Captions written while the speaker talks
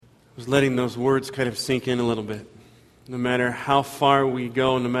was letting those words kind of sink in a little bit. No matter how far we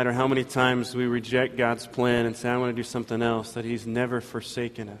go, no matter how many times we reject God's plan and say, I want to do something else, that He's never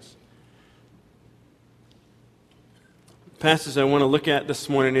forsaken us. The passage I want to look at this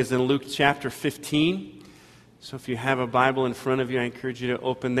morning is in Luke chapter 15. So if you have a Bible in front of you, I encourage you to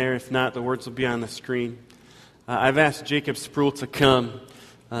open there. If not, the words will be on the screen. I've asked Jacob Spruill to come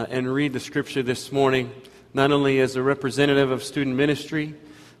and read the scripture this morning, not only as a representative of student ministry,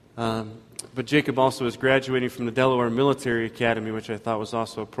 but Jacob also is graduating from the Delaware Military Academy, which I thought was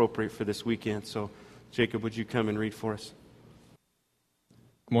also appropriate for this weekend. So, Jacob, would you come and read for us?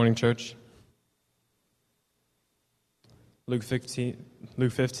 Good morning, church. Luke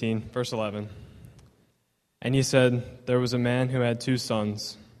 15, verse 11. And he said, there was a man who had 2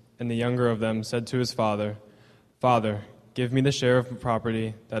 sons, and the younger of them said to his father, Father, give me the share of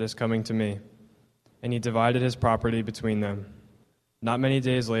property that is coming to me. And he divided his property between them. Not many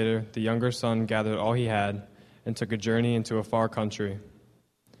days later, the younger son gathered all he had and took a journey into a far country.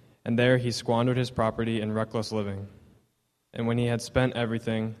 And there he squandered his property in reckless living. And when he had spent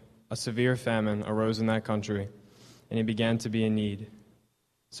everything, a severe famine arose in that country, and he began to be in need.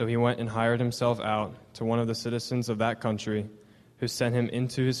 So he went and hired himself out to one of the citizens of that country, who sent him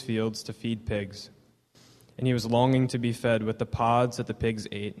into his fields to feed pigs. And he was longing to be fed with the pods that the pigs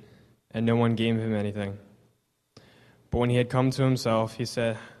ate, and no one gave him anything. But when he had come to himself, he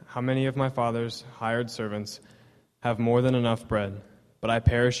said, How many of my father's hired servants have more than enough bread, but I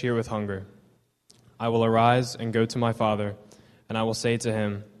perish here with hunger? I will arise and go to my father, and I will say to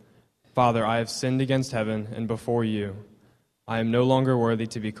him, Father, I have sinned against heaven and before you. I am no longer worthy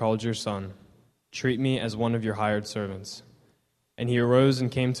to be called your son. Treat me as one of your hired servants. And he arose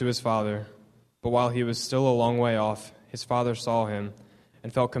and came to his father. But while he was still a long way off, his father saw him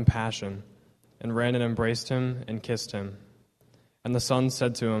and felt compassion, and ran and embraced him and kissed him. And the son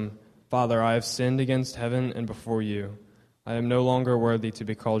said to him, Father, I have sinned against heaven and before you. I am no longer worthy to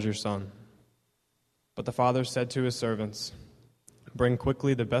be called your son. But the father said to his servants, Bring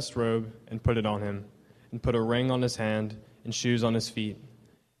quickly the best robe and put it on him, and put a ring on his hand and shoes on his feet,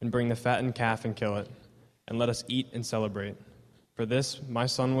 and bring the fattened calf and kill it, and let us eat and celebrate. For this my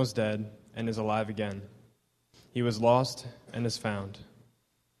son was dead and is alive again. He was lost and is found.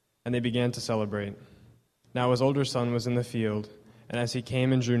 And they began to celebrate. Now his older son was in the field, and as he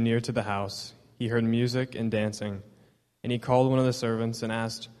came and drew near to the house, he heard music and dancing. And he called one of the servants and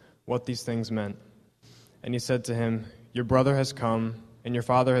asked what these things meant. And he said to him, Your brother has come, and your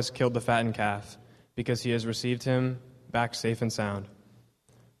father has killed the fattened calf, because he has received him back safe and sound.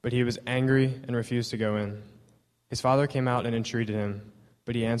 But he was angry and refused to go in. His father came out and entreated him,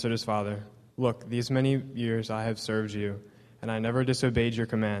 but he answered his father, Look, these many years I have served you, and I never disobeyed your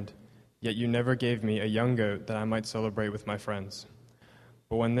command. Yet you never gave me a young goat that I might celebrate with my friends.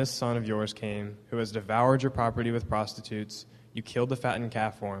 But when this son of yours came, who has devoured your property with prostitutes, you killed the fattened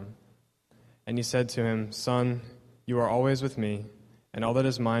calf for him. And he said to him, Son, you are always with me, and all that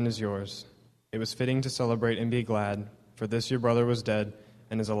is mine is yours. It was fitting to celebrate and be glad, for this your brother was dead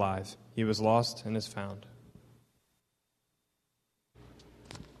and is alive. He was lost and is found.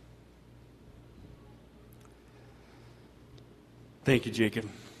 Thank you, Jacob.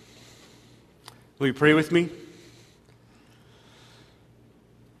 Will you pray with me?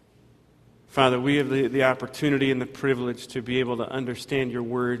 Father, we have the opportunity and the privilege to be able to understand your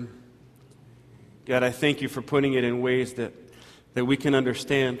word. God, I thank you for putting it in ways that we can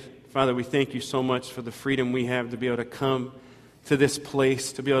understand. Father, we thank you so much for the freedom we have to be able to come to this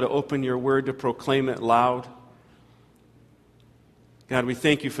place, to be able to open your word, to proclaim it loud. God, we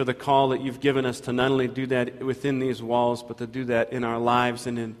thank you for the call that you've given us to not only do that within these walls, but to do that in our lives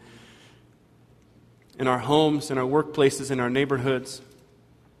and in our homes, in our workplaces, in our neighborhoods.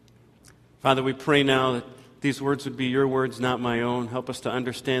 Father, we pray now that these words would be your words, not my own. Help us to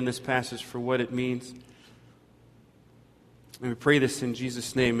understand this passage for what it means. And we pray this in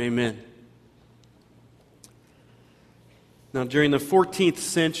Jesus' name, amen. Now, during the 14th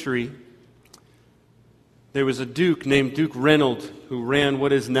century, there was a duke named Duke Reynold who ran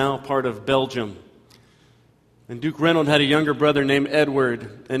what is now part of Belgium. And Duke Reynold had a younger brother named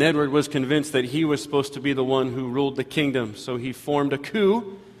Edward, and Edward was convinced that he was supposed to be the one who ruled the kingdom. So he formed a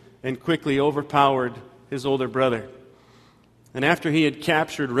coup and quickly overpowered his older brother. And after he had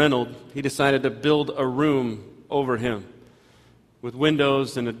captured Reynold, he decided to build a room over him with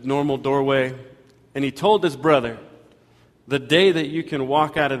windows and a normal doorway. And he told his brother, the day that you can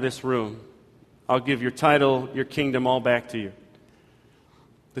walk out of this room, I'll give your title, your kingdom all back to you.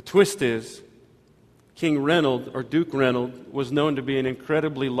 The twist is, King Reynold, or Duke Reynold, was known to be an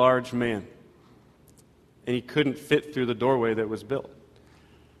incredibly large man. And he couldn't fit through the doorway that was built.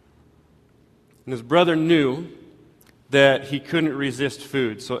 And his brother knew that he couldn't resist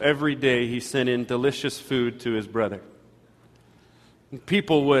food, so every day he sent in delicious food to his brother. And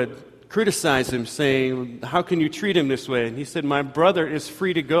people would criticize him, saying, "How can you treat him this way?" And he said, "My brother is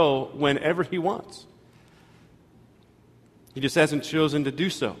free to go whenever he wants. He just hasn't chosen to do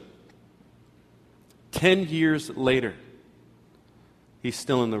so." 10 years later, he's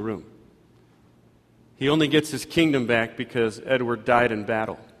still in the room. He only gets his kingdom back because Edward died in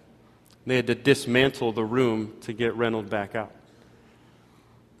battle. They had to dismantle the room to get Reynold back out.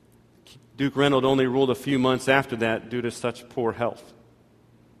 Duke Reynold only ruled a few months after that due to such poor health.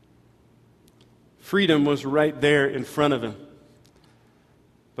 Freedom was right there in front of him.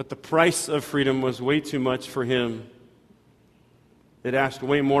 But the price of freedom was way too much for him. It asked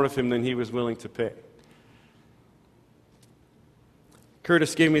way more of him than he was willing to pay.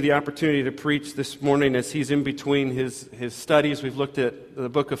 Curtis gave me the opportunity to preach this morning as he's in between his studies. We've looked at the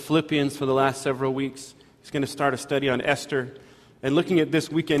book of Philippians for the last several weeks. He's going to start a study on Esther. And looking at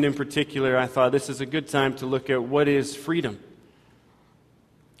this weekend in particular, I thought this is a good time to look at what is freedom.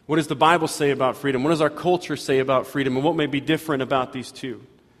 What does the Bible say about freedom? What does our culture say about freedom? And what may be different about these two?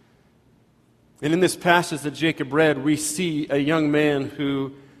 And in this passage that Jacob read, we see a young man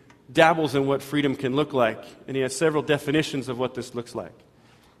who dabbles in what freedom can look like. And he has several definitions of what this looks like.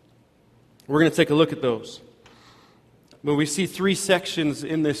 We're going to take a look at those. But we see three sections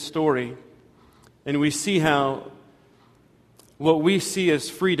in this story. And we see how what we see as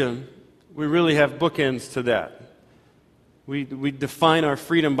freedom, we really have bookends to that. We define our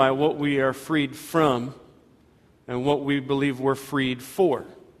freedom by what we are freed from and what we believe we're freed for.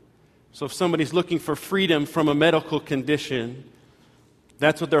 So if somebody's looking for freedom from a medical condition,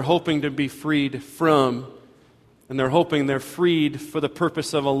 that's what they're hoping to be freed from. And they're hoping they're freed for the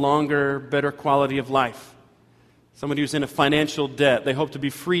purpose of a longer, better quality of life. Somebody who's in a financial debt, they hope to be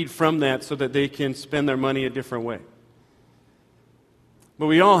freed from that so that they can spend their money a different way. But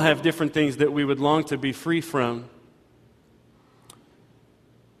we all have different things that we would long to be free from.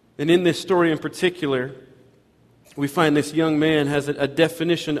 And in this story in particular, we find this young man has a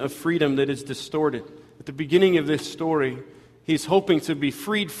definition of freedom that is distorted. At the beginning of this story, he's hoping to be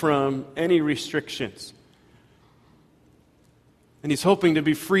freed from any restrictions. And he's hoping to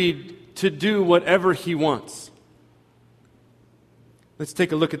be freed to do whatever he wants. Let's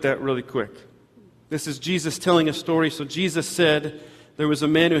take a look at that really quick. This is Jesus telling a story. So Jesus said, there was a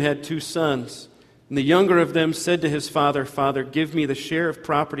man who had 2 sons. And the younger of them said to his father, "Father, give me the share of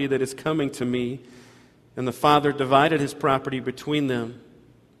property that is coming to me." And the father divided his property between them.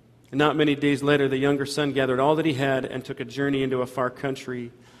 And not many days later, the younger son gathered all that he had and took a journey into a far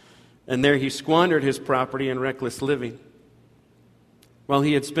country. And there he squandered his property in reckless living. While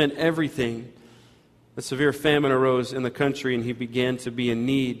he had spent everything, a severe famine arose in the country, and he began to be in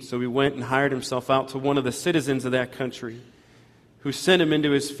need. So he went and hired himself out to one of the citizens of that country, who sent him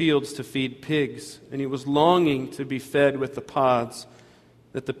into his fields to feed pigs. And he was longing to be fed with the pods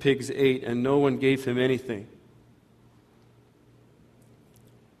that the pigs ate, and no one gave him anything.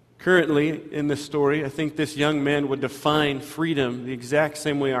 Currently, in this story, I think this young man would define freedom the exact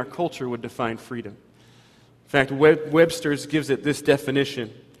same way our culture would define freedom. In fact, Webster's gives it this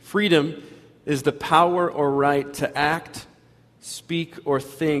definition. Freedom is the power or right to act, speak, or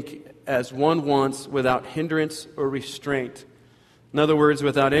think as one wants without hindrance or restraint. In other words,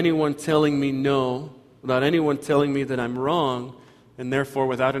 without anyone telling me no, without anyone telling me that I'm wrong, and therefore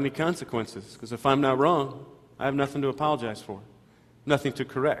without any consequences. Because if I'm not wrong, I have nothing to apologize for, nothing to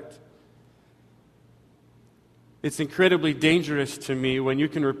correct. It's incredibly dangerous to me when you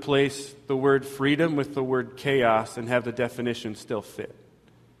can replace the word freedom with the word chaos and have the definition still fit.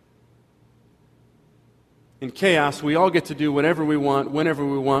 In chaos, we all get to do whatever we want, whenever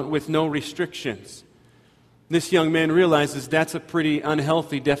we want, with no restrictions. This young man realizes that's a pretty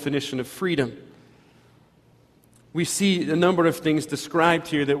unhealthy definition of freedom. We see a number of things described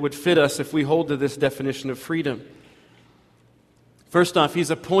here that would fit us if we hold to this definition of freedom. First off,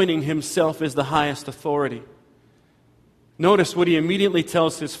 he's appointing himself as the highest authority. Notice what he immediately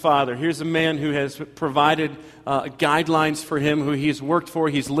tells his father. Here's a man who has provided guidelines for him, who he's worked for,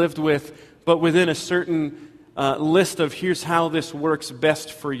 he's lived with, but within a certain list of here's how this works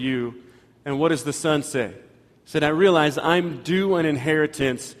best for you. And what does the son say? He said, I realize I'm due an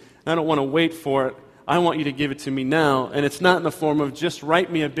inheritance, and I don't want to wait for it. I want you to give it to me now. And it's not in the form of just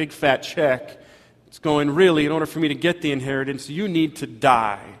write me a big fat check. It's going, really, in order for me to get the inheritance, you need to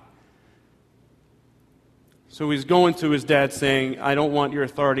die. So he's going to his dad saying, I don't want your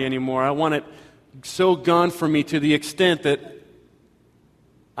authority anymore. I want it so gone from me to the extent that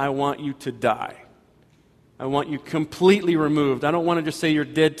I want you to die. I want you completely removed. I don't want to just say you're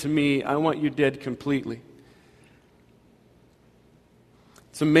dead to me. I want you dead completely.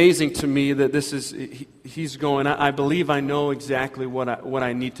 It's amazing to me that he's going, I believe I know exactly what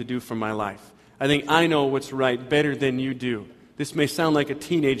I need to do for my life. I think I know what's right better than you do. This may sound like a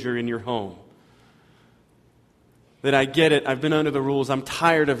teenager in your home. That I get it, I've been under the rules, I'm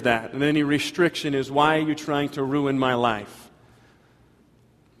tired of that. And any restriction is, why are you trying to ruin my life?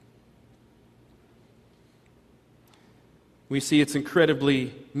 We see it's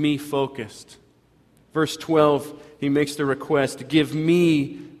incredibly me-focused. Verse 12, he makes the request, give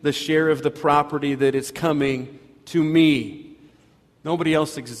me the share of the property that is coming to me. Nobody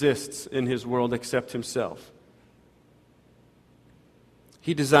else exists in his world except himself.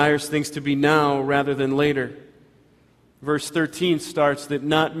 He desires things to be now rather than later. Verse 13 starts that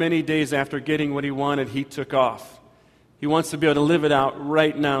not many days after getting what he wanted, he took off. He wants to be able to live it out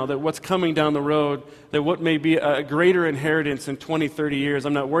right now, that what's coming down the road, that what may be a greater inheritance in 20, 30 years,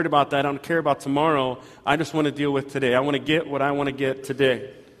 I'm not worried about that. I don't care about tomorrow. I just want to deal with today. I want to get what I want to get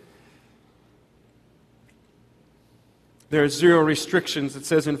today. There are zero restrictions. It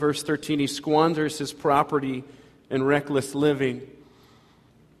says in verse 13, he squanders his property in reckless living.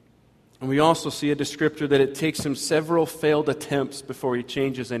 And we also see a descriptor that it takes him several failed attempts before he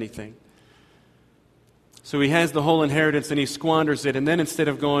changes anything. So he has the whole inheritance and he squanders it. And then instead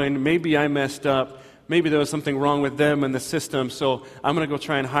of going, maybe I messed up, maybe there was something wrong with them and the system, so I'm going to go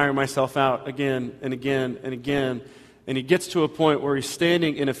try and hire myself out again and again and again. And he gets to a point where he's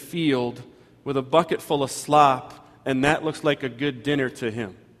standing in a field with a bucket full of slop, and that looks like a good dinner to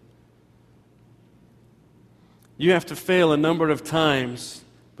him. You have to fail a number of times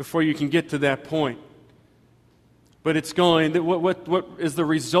before you can get to that point. But it's going, what is the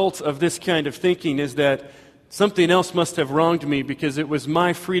result of this kind of thinking is that something else must have wronged me because it was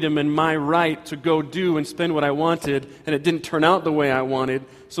my freedom and my right to go do and spend what I wanted, and it didn't turn out the way I wanted,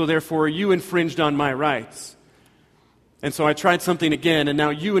 so therefore you infringed on my rights. And so I tried something again, and now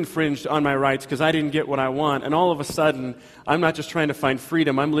you infringed on my rights because I didn't get what I want. And all of a sudden, I'm not just trying to find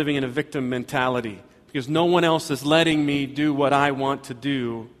freedom, I'm living in a victim mentality because no one else is letting me do what I want to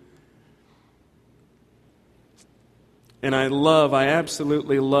do. And I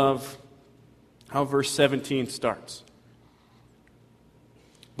absolutely love how verse 17 starts.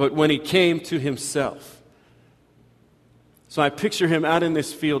 But when he came to himself. So I picture him out in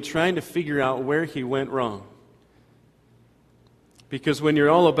this field trying to figure out where he went wrong. Because when you're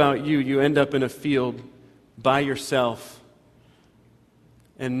all about you, you end up in a field by yourself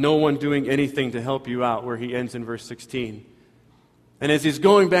and no one doing anything to help you out, where he ends in verse 16. And as he's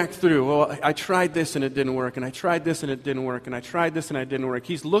going back through, well, I tried this and it didn't work, and I tried this and it didn't work, and I tried this and it didn't work.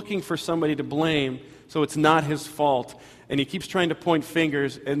 He's looking for somebody to blame so it's not his fault. And he keeps trying to point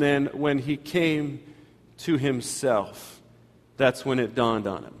fingers, and then when he came to himself, that's when it dawned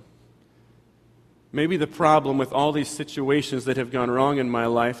on him. Maybe the problem with all these situations that have gone wrong in my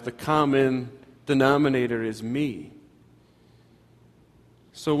life, the common denominator is me.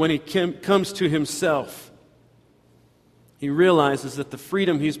 So when he comes to himself, he realizes that the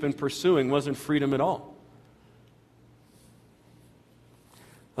freedom he's been pursuing wasn't freedom at all.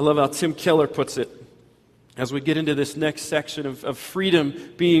 I love how Tim Keller puts it as we get into this next section of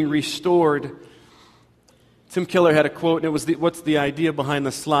freedom being restored. Tim Keller had a quote, and it was what's the idea behind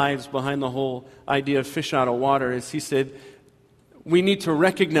the slides, behind the whole idea of fish out of water, is he said, we need to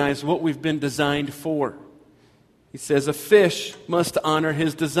recognize what we've been designed for. He says, a fish must honor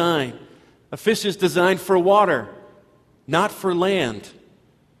his design. A fish is designed for water, not for land.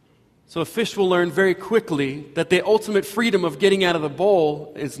 So a fish will learn very quickly that the ultimate freedom of getting out of the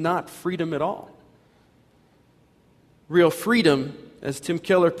bowl is not freedom at all. Real freedom, as Tim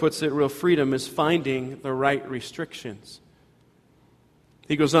Keller puts it, real freedom is finding the right restrictions.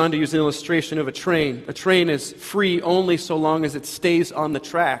 He goes on to use an illustration of a train. A train is free only so long as it stays on the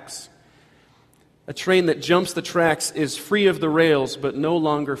tracks. A train that jumps the tracks is free of the rails, but no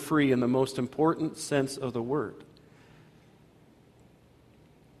longer free in the most important sense of the word.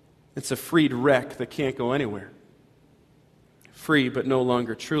 It's a freed wreck that can't go anywhere. Free, but no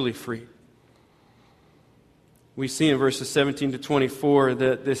longer truly free. We see in verses 17 to 24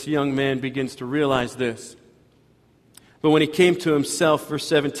 that this young man begins to realize this. But when he came to himself, verse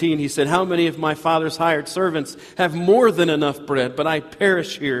 17, he said, how many of my father's hired servants have more than enough bread, but I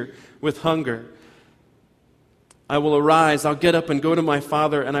perish here with hunger? I will arise, I'll get up and go to my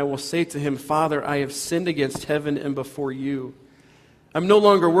father, and I will say to him, Father, I have sinned against heaven and before you. I'm no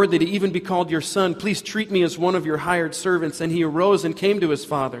longer worthy to even be called your son. Please treat me as one of your hired servants. And he arose and came to his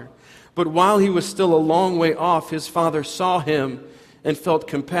father. But while he was still a long way off, his father saw him and felt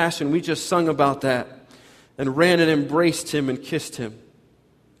compassion. We just sung about that. and ran and embraced him and kissed him.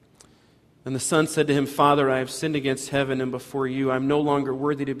 And the son said to him, Father, I have sinned against heaven and before you. I am no longer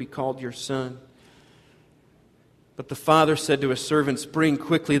worthy to be called your son. But the father said to his servants, Bring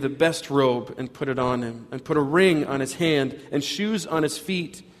quickly the best robe and put it on him, and put a ring on his hand and shoes on his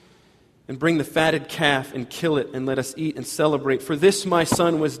feet, and bring the fatted calf and kill it, and let us eat and celebrate. For this my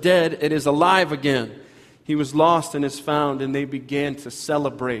son was dead and is alive again. He was lost and is found, and they began to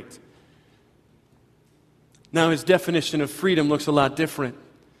celebrate. Now his definition of freedom looks a lot different.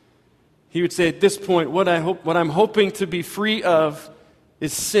 He would say at this point, what I'm hoping to be free of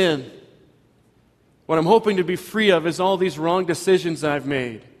is sin. What I'm hoping to be free of is all these wrong decisions I've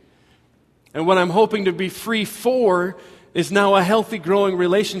made. And what I'm hoping to be free for is now a healthy, growing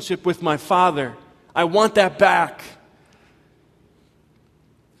relationship with my Father. I want that back.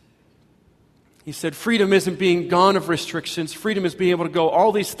 He said, freedom isn't being gone of restrictions. Freedom is being able to go,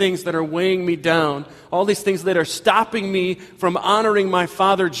 all these things that are weighing me down, all these things that are stopping me from honoring my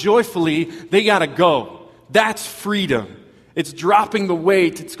Father joyfully, they got to go. That's freedom. It's dropping the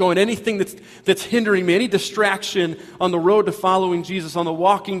weight. It's going, anything that's hindering me, any distraction on the road to following Jesus, on the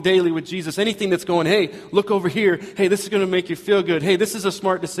walking daily with Jesus, anything that's going, hey, look over here. Hey, this is going to make you feel good. Hey, this is a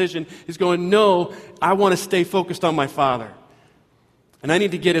smart decision. He's going, no, I want to stay focused on my Father. And I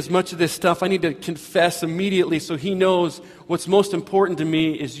need to get as much of this stuff, I need to confess immediately so he knows what's most important to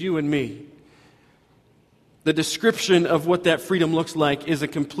me is you and me. The description of what that freedom looks like is a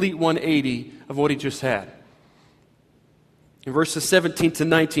complete 180 of what he just had. In verses 17 to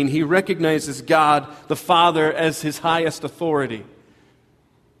 19, he recognizes God, the Father, as his highest authority.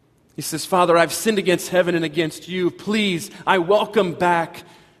 He says, Father, I've sinned against heaven and against you. Please, I welcome back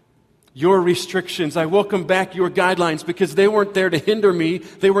your restrictions. I welcome back your guidelines because they weren't there to hinder me.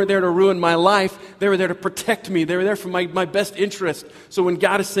 They weren't there to ruin my life. They were there to protect me. They were there for my best interest. So when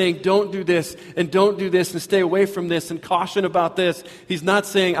God is saying, don't do this and don't do this and stay away from this and caution about this, he's not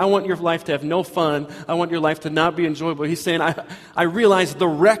saying, I want your life to have no fun. I want your life to not be enjoyable. He's saying, I realize the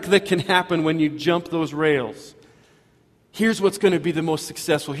wreck that can happen when you jump those rails. Here's what's going to be the most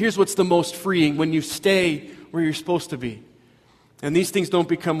successful. Here's what's the most freeing when you stay where you're supposed to be. And these things don't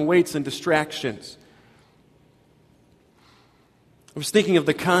become weights and distractions. I was thinking of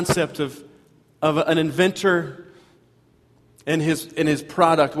the concept of an inventor and his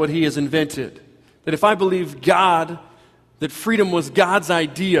product, what he has invented. That if I believe God, that freedom was God's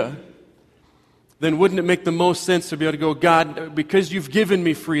idea, then wouldn't it make the most sense to be able to go, God, because you've given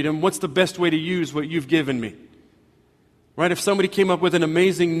me freedom, what's the best way to use what you've given me? Right? If somebody came up with an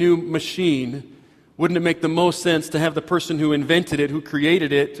amazing new machine, wouldn't it make the most sense to have the person who invented it, who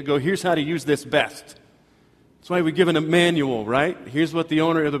created it, to go, here's how to use this best? That's why we're given a manual, right? Here's what the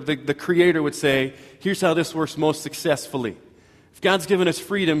owner, or the creator would say, here's how this works most successfully. If God's given us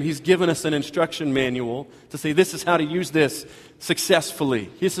freedom, he's given us an instruction manual to say, this is how to use this successfully.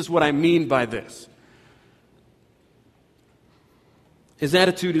 This is what I mean by this. His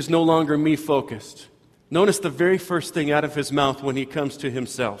attitude is no longer me-focused. Notice the very first thing out of his mouth when he comes to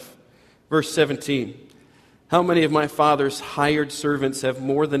himself. Verse 17, how many of my father's hired servants have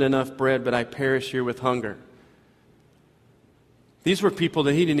more than enough bread, but I perish here with hunger? These were people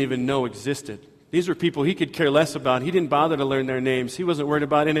that he didn't even know existed. These were people he could care less about. He didn't bother to learn their names. He wasn't worried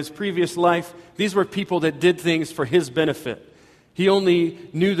about it. In his previous life, these were people that did things for his benefit. He only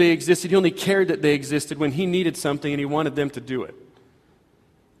knew they existed. He only cared that they existed when he needed something and he wanted them to do it.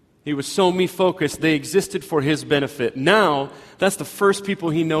 He was so me-focused, they existed for his benefit. Now, that's the first people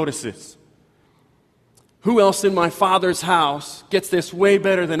he notices. Who else in my Father's house gets this way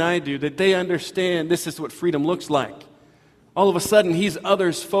better than I do, that they understand this is what freedom looks like? All of a sudden, he's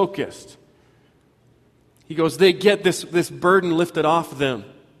others-focused. He goes, they get this burden lifted off them.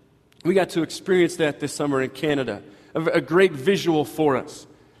 We got to experience that this summer in Canada. A great visual for us.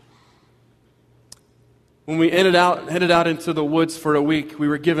 When we headed out into the woods for a week, we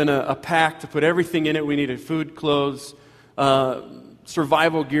were given a pack to put everything in it. We needed food, clothes,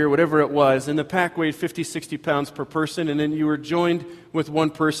 survival gear, whatever it was. And the pack weighed 50, 60 pounds per person. And then you were joined with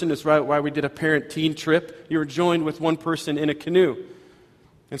one person. That's right, why we did a parent-teen trip. You were joined with one person in a canoe.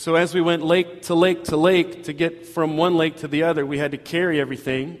 And so as we went lake to lake to lake, to get from one lake to the other, we had to carry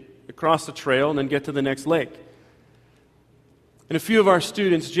everything across the trail and then get to the next lake. And a few of our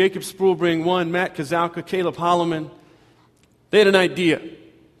students, Jacob Spruelbring, one, Matt Kazalka, Caleb Holloman, they had an idea.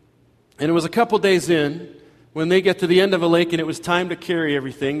 And it was a couple days in, when they get to the end of a lake and it was time to carry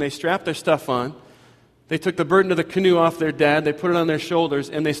everything, they strapped their stuff on. They took the burden of the canoe off their dad, they put it on their shoulders,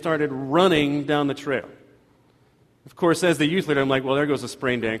 and they started running down the trail. Of course, as the youth leader, I'm like, well, there goes a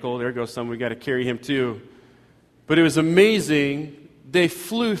sprained ankle. There goes someone. We got to carry him too. But it was amazing. They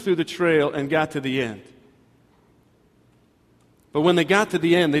flew through the trail and got to the end. But when they got to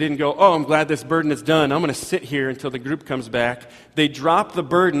the end, they didn't go, oh, I'm glad this burden is done. I'm going to sit here until the group comes back. They dropped the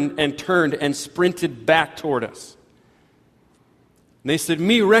burden and turned and sprinted back toward us. And they said,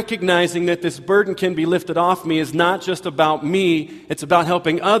 me recognizing that this burden can be lifted off me is not just about me. It's about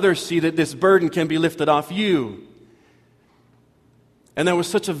helping others see that this burden can be lifted off you. And that was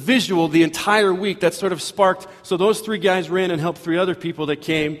such a visual the entire week that sort of sparked. So those 3 guys ran and helped 3 other people that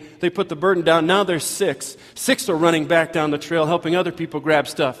came. They put the burden down. Now there's 6. 6 are running back down the trail helping other people grab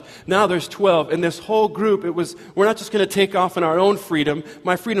stuff. Now there's 12. And this whole group, we're not just going to take off in our own freedom.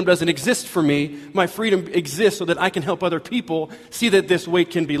 My freedom doesn't exist for me. My freedom exists so that I can help other people see that this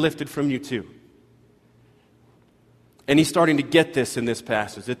weight can be lifted from you too. And he's starting to get this in this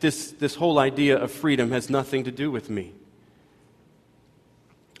passage, that this whole idea of freedom has nothing to do with me.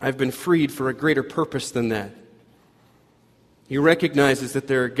 I've been freed for a greater purpose than that. He recognizes that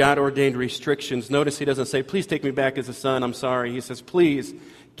there are God-ordained restrictions. Notice he doesn't say, please take me back as a son, I'm sorry. He says, please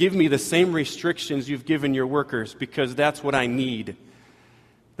give me the same restrictions you've given your workers, because that's what I need.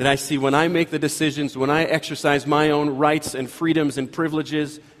 That I see when I make the decisions, when I exercise my own rights and freedoms and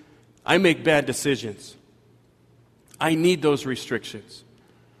privileges, I make bad decisions. I need those restrictions.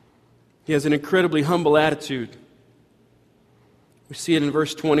 He has an incredibly humble attitude. We see it in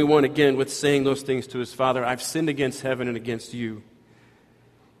verse 21 again with saying those things to his father, I've sinned against heaven and against you.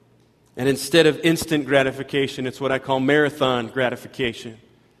 And instead of instant gratification, it's what I call marathon gratification.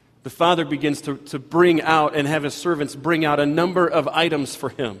 The father begins to bring out and have his servants bring out a number of items for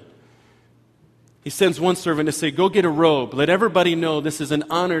him. He sends one servant to say, go get a robe. Let everybody know this is an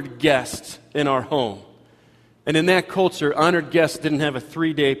honored guest in our home. And in that culture, honored guests didn't have a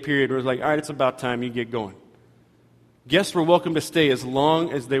 3-day period where it was like, all right, it's about time you get going. Guests were welcome to stay as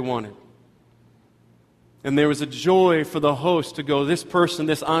long as they wanted. And there was a joy for the host to go, this person,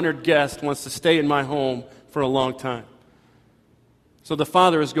 this honored guest, wants to stay in my home for a long time. So the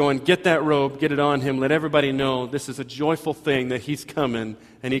father is going, get that robe, get it on him, let everybody know this is a joyful thing that he's coming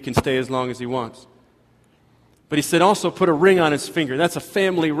and he can stay as long as he wants. But he said also put a ring on his finger. That's a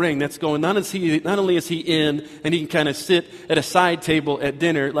family ring. That's going, not only is he in and he can kind of sit at a side table at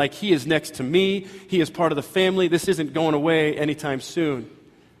dinner, like he is next to me, he is part of the family. This isn't going away anytime soon.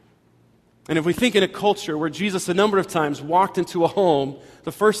 And if we think in a culture where Jesus a number of times walked into a home,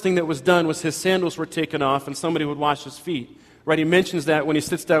 the first thing that was done was his sandals were taken off and somebody would wash his feet. Right, he mentions that when he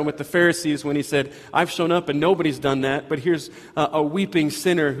sits down with the Pharisees when he said, I've shown up and nobody's done that, but here's a weeping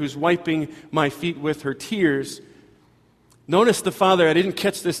sinner who's wiping my feet with her tears. Notice the father, I didn't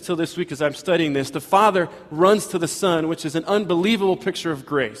catch this till this week as I'm studying this, the father runs to the son, which is an unbelievable picture of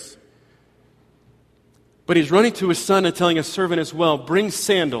grace. But he's running to his son and telling his servant as well, bring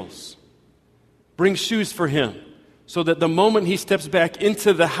sandals, bring shoes for him, so that the moment he steps back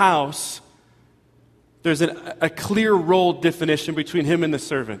into the house, there's a clear role definition between him and the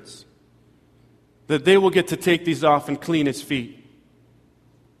servants. That they will get to take these off and clean his feet.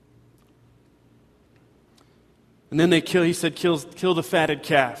 And then he said, kill the fatted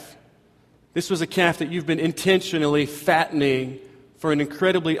calf. This was a calf that you've been intentionally fattening for an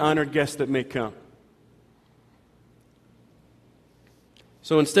incredibly honored guest that may come.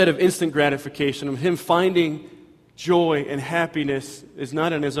 So instead of instant gratification, of him finding joy and happiness is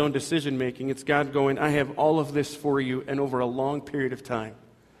not in his own decision making. It's God going, I have all of this for you and over a long period of time.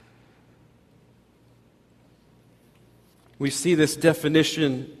 We see this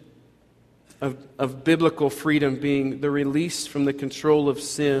definition of biblical freedom being the release from the control of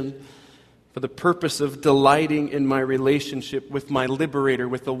sin for the purpose of delighting in my relationship with my liberator,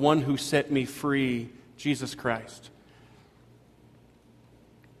 with the one who set me free, Jesus Christ.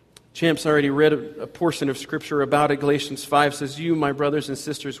 Champ's already read a portion of Scripture about it. Galatians 5 says, you, my brothers and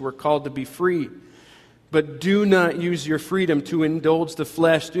sisters, were called to be free. But do not use your freedom to indulge the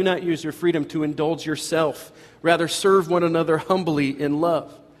flesh. Do not use your freedom to indulge yourself. Rather, serve one another humbly in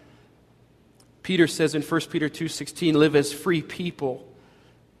love. Peter says in 1 Peter 2:16, live as free people,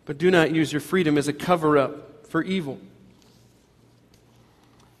 but do not use your freedom as a cover-up for evil.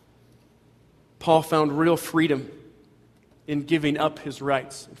 Paul found real freedom in giving up his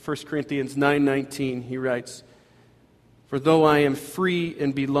rights. In 1 Corinthians 9:19, he writes, for though I am free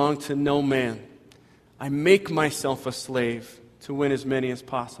and belong to no man, I make myself a slave to win as many as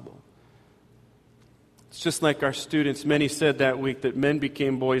possible. It's just like our students. Many said that week that men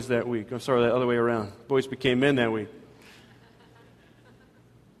became boys that week. I'm sorry, the other way around. Boys became men that week.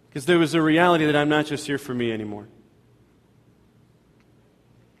 Because there was a reality that I'm not just here for me anymore.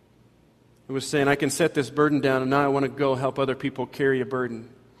 It was saying, I can set this burden down, and now I want to go help other people carry a burden.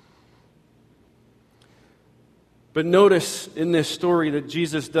 But notice in this story that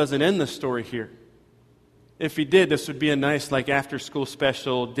Jesus doesn't end the story here. if he did, this would be a nice, like, after-school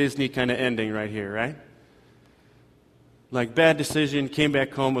special Disney kind of ending right here, right? Like, bad decision, came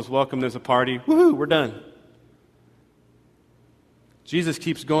back home, was welcomed as a party. Woohoo, we're done. Jesus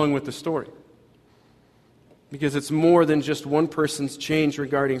keeps going with the story. Because it's more than just one person's change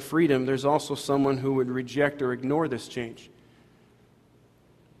regarding freedom. There's also someone who would reject or ignore this change.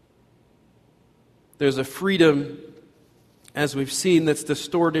 There's a freedom, as we've seen, that's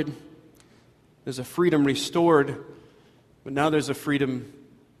distorted. There's a freedom restored, but now there's a freedom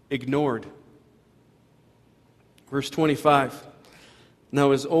ignored. Verse 25.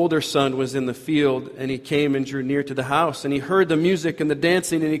 Now his older son was in the field, and he came and drew near to the house, and he heard the music and the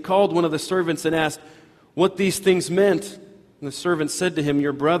dancing, and he called one of the servants and asked what these things meant. And the servant said to him,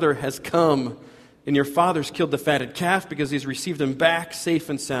 your brother has come, and your father's killed the fatted calf because he's received him back safe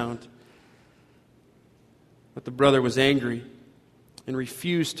and sound. But the brother was angry and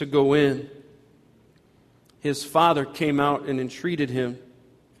refused to go in. His father came out and entreated him.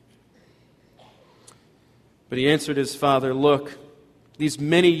 But he answered his father, look, these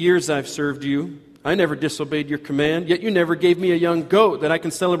many years I've served you. I never disobeyed your command, yet you never gave me a young goat that I can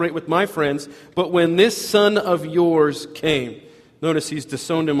celebrate with my friends. But when this son of yours came, notice he's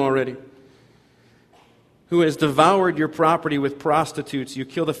disowned him already, who has devoured your property with prostitutes, you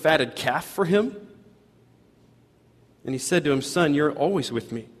killed a fatted calf for him? And he said to him, son, you're always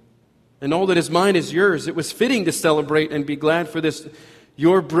with me, and all that is mine is yours. It was fitting to celebrate and be glad for this.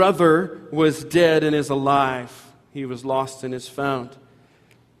 Your brother was dead and is alive. He was lost and is found.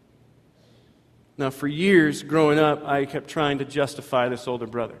 Now, for years growing up, I kept trying to justify this older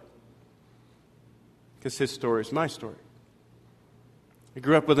brother, because his story is my story. I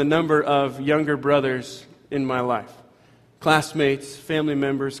grew up with a number of younger brothers in my life. Classmates, family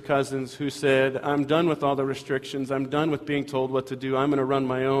members, cousins who said, I'm done with all the restrictions. I'm done with being told what to do. I'm going to run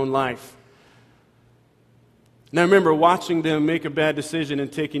my own life. And I remember watching them make a bad decision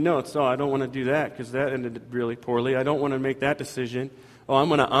and taking notes. Oh, I don't want to do that because that ended really poorly. I don't want to make that decision. Oh, I'm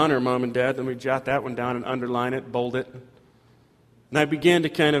going to honor mom and dad. Let me jot that one down and underline it, bold it. And I began to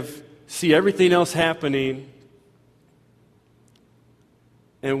kind of see everything else happening.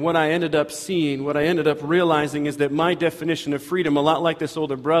 And what I ended up seeing, what I ended up realizing is that my definition of freedom, a lot like this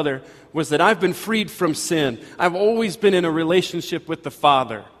older brother, was that I've been freed from sin. I've always been in a relationship with the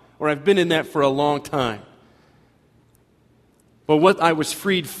Father, or I've been in that for a long time. But what I was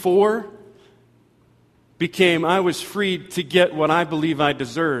freed for became I was freed to get what I believe I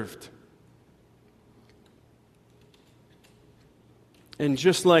deserved. And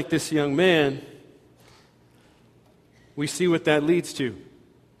just like this young man, we see what that leads to.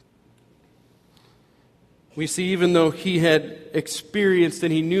 We see even though he had experienced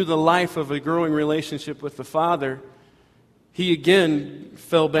and he knew the life of a growing relationship with the Father, he again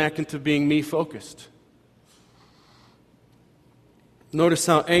fell back into being me-focused. Notice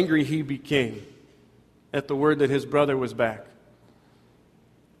how angry he became at the word that his brother was back.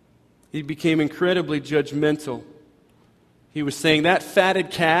 He became incredibly judgmental. He was saying, that fatted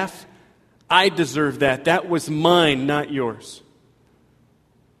calf, I deserve that. That was mine, not yours.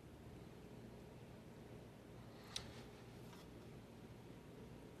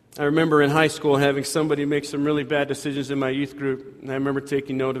 I remember in high school having somebody make some really bad decisions in my youth group, and I remember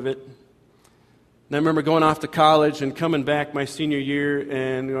taking note of it. And I remember going off to college and coming back my senior year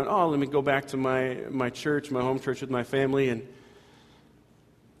and going, oh, let me go back to my church, my home church with my family.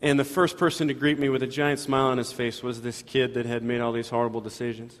 And the first person to greet me with a giant smile on his face was this kid that had made all these horrible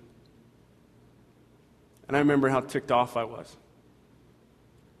decisions. And I remember how ticked off I was.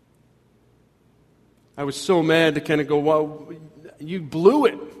 I was so mad to kind of go, well, you blew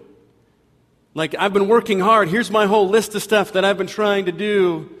it. Like, I've been working hard. Here's my whole list of stuff that I've been trying to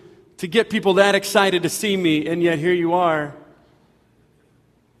do to get people that excited to see me, and yet here you are. It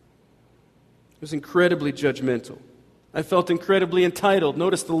was incredibly judgmental. I felt incredibly entitled.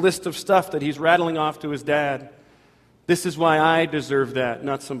 Notice the list of stuff that he's rattling off to his dad. This is why I deserve that,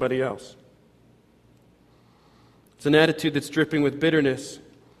 not somebody else. It's an attitude that's dripping with bitterness.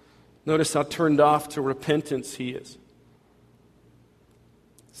 Notice how turned off to repentance he is.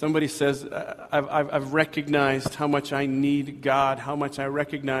 Somebody says, I've recognized how much I need God, how much I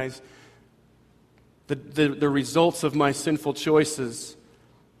recognize the results of my sinful choices.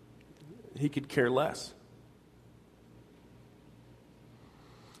 He could care less.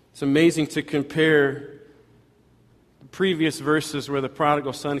 It's amazing to compare the previous verses where the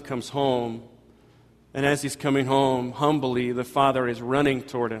prodigal son comes home, and as he's coming home, humbly, the father is running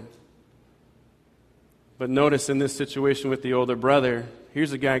toward him. But notice in this situation with the older brother,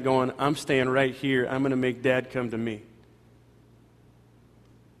 here's a guy going, I'm staying right here. I'm going to make dad come to me.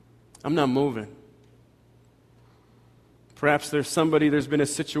 I'm not moving. Perhaps there's been a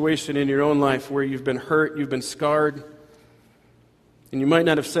situation in your own life where you've been hurt, you've been scarred, and you might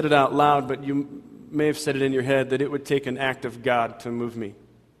not have said it out loud, but you may have said it in your head that it would take an act of God to move me.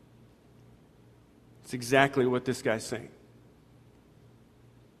 It's exactly what this guy's saying.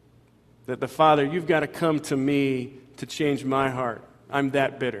 That the Father, you've got to come to me to change my heart. I'm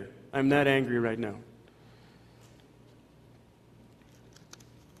that bitter. I'm that angry right now.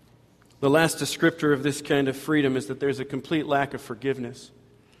 The last descriptor of this kind of freedom is that there's a complete lack of forgiveness.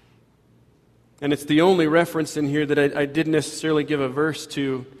 And it's the only reference in here that I didn't necessarily give a verse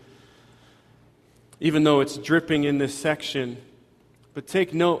to, even though it's dripping in this section. But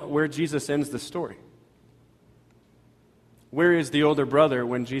take note where Jesus ends the story. Where is the older brother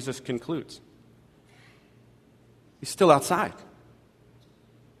when Jesus concludes? He's still outside.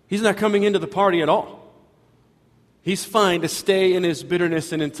 He's not coming into the party at all. He's fine to stay in his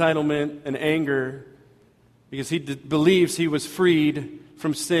bitterness and entitlement and anger because he believes he was freed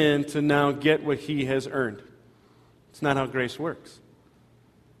from sin to now get what he has earned. It's not how grace works.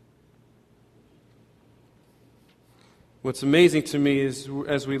 What's amazing to me is,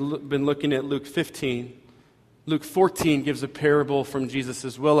 as we've been looking at Luke 15, Luke 14 gives a parable from Jesus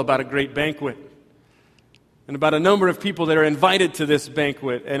as well about a great banquet and about a number of people that are invited to this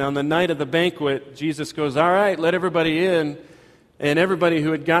banquet. And on the night of the banquet, Jesus goes, all right, let everybody in. And everybody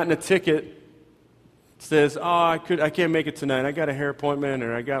who had gotten a ticket says, I can't make it tonight. I got a hair appointment,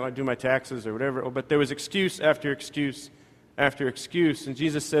 or I got to do my taxes, or whatever. But there was excuse after excuse after excuse. And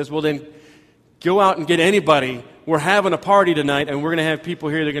Jesus says, well, then go out and get anybody. We're having a party tonight, and we're going to have people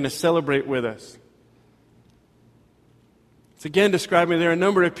here that are going to celebrate with us. It's again describing there are a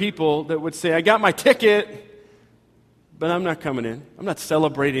number of people that would say, I got my ticket, but I'm not coming in. I'm not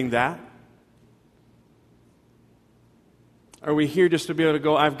celebrating that. Are we here just to be able to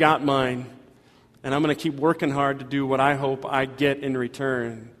go, I've got mine, and I'm going to keep working hard to do what I hope I get in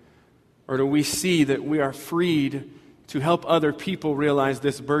return? Or do we see that we are freed to help other people realize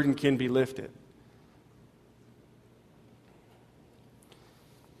this burden can be lifted?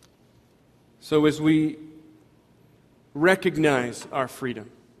 So as we recognize our freedom,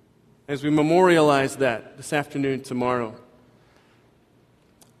 as we memorialize that this afternoon, tomorrow,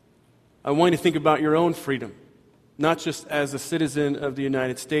 I want you to think about your own freedom, not just as a citizen of the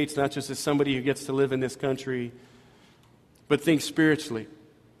United States, not just as somebody who gets to live in this country, but think spiritually.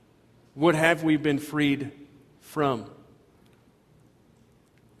 What have we been freed from?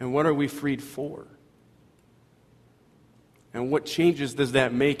 And what are we freed for? And what changes does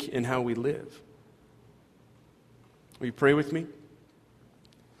that make in how we live? Will you pray with me?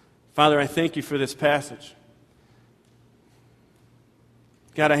 Father, I thank you for this passage.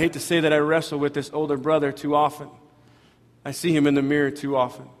 God, I hate to say that I wrestle with this older brother too often. I see him in the mirror too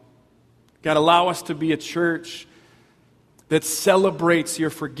often. God, allow us to be a church that celebrates your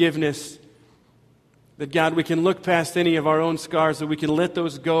forgiveness. That, God, we can look past any of our own scars, that we can let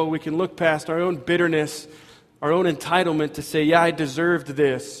those go. We can look past our own bitterness, our own entitlement to say, yeah, I deserved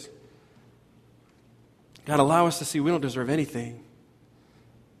this. God, allow us to see we don't deserve anything.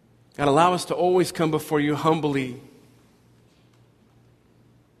 God, allow us to always come before you humbly.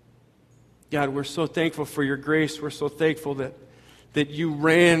 God, we're so thankful for your grace. We're so thankful that you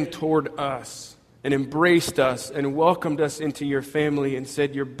ran toward us and embraced us and welcomed us into your family and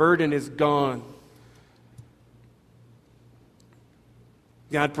said, your burden is gone.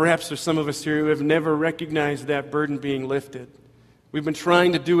 God, perhaps there's some of us here who have never recognized that burden being lifted. We've been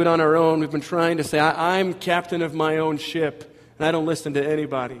trying to do it on our own. We've been trying to say, I'm captain of my own ship, and I don't listen to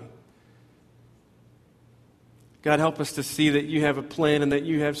anybody. God, help us to see that you have a plan and that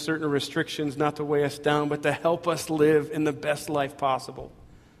you have certain restrictions not to weigh us down, but to help us live in the best life possible.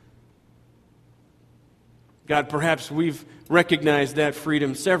 God, perhaps we've recognized that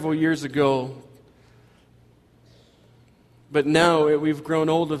freedom several years ago, but now we've grown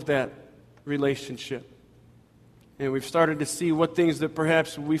old of that relationship. And we've started to see what things that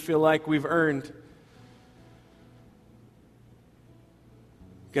perhaps we feel like we've earned.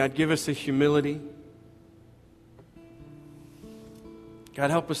 God, give us a humility. God,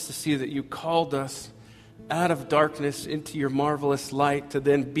 help us to see that you called us out of darkness into your marvelous light to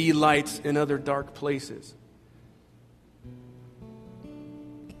then be lights in other dark places.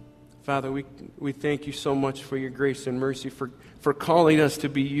 Father, we thank you so much for your grace and mercy, for calling us to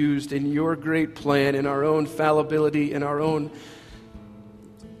be used in your great plan, in our own fallibility, in our own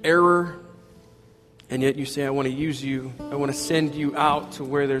error. And yet you say, I want to use you. I want to send you out to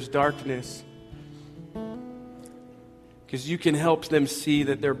where there's darkness. Because you can help them see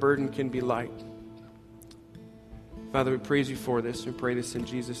that their burden can be light. Father, we praise you for this. We pray this in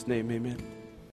Jesus' name. Amen.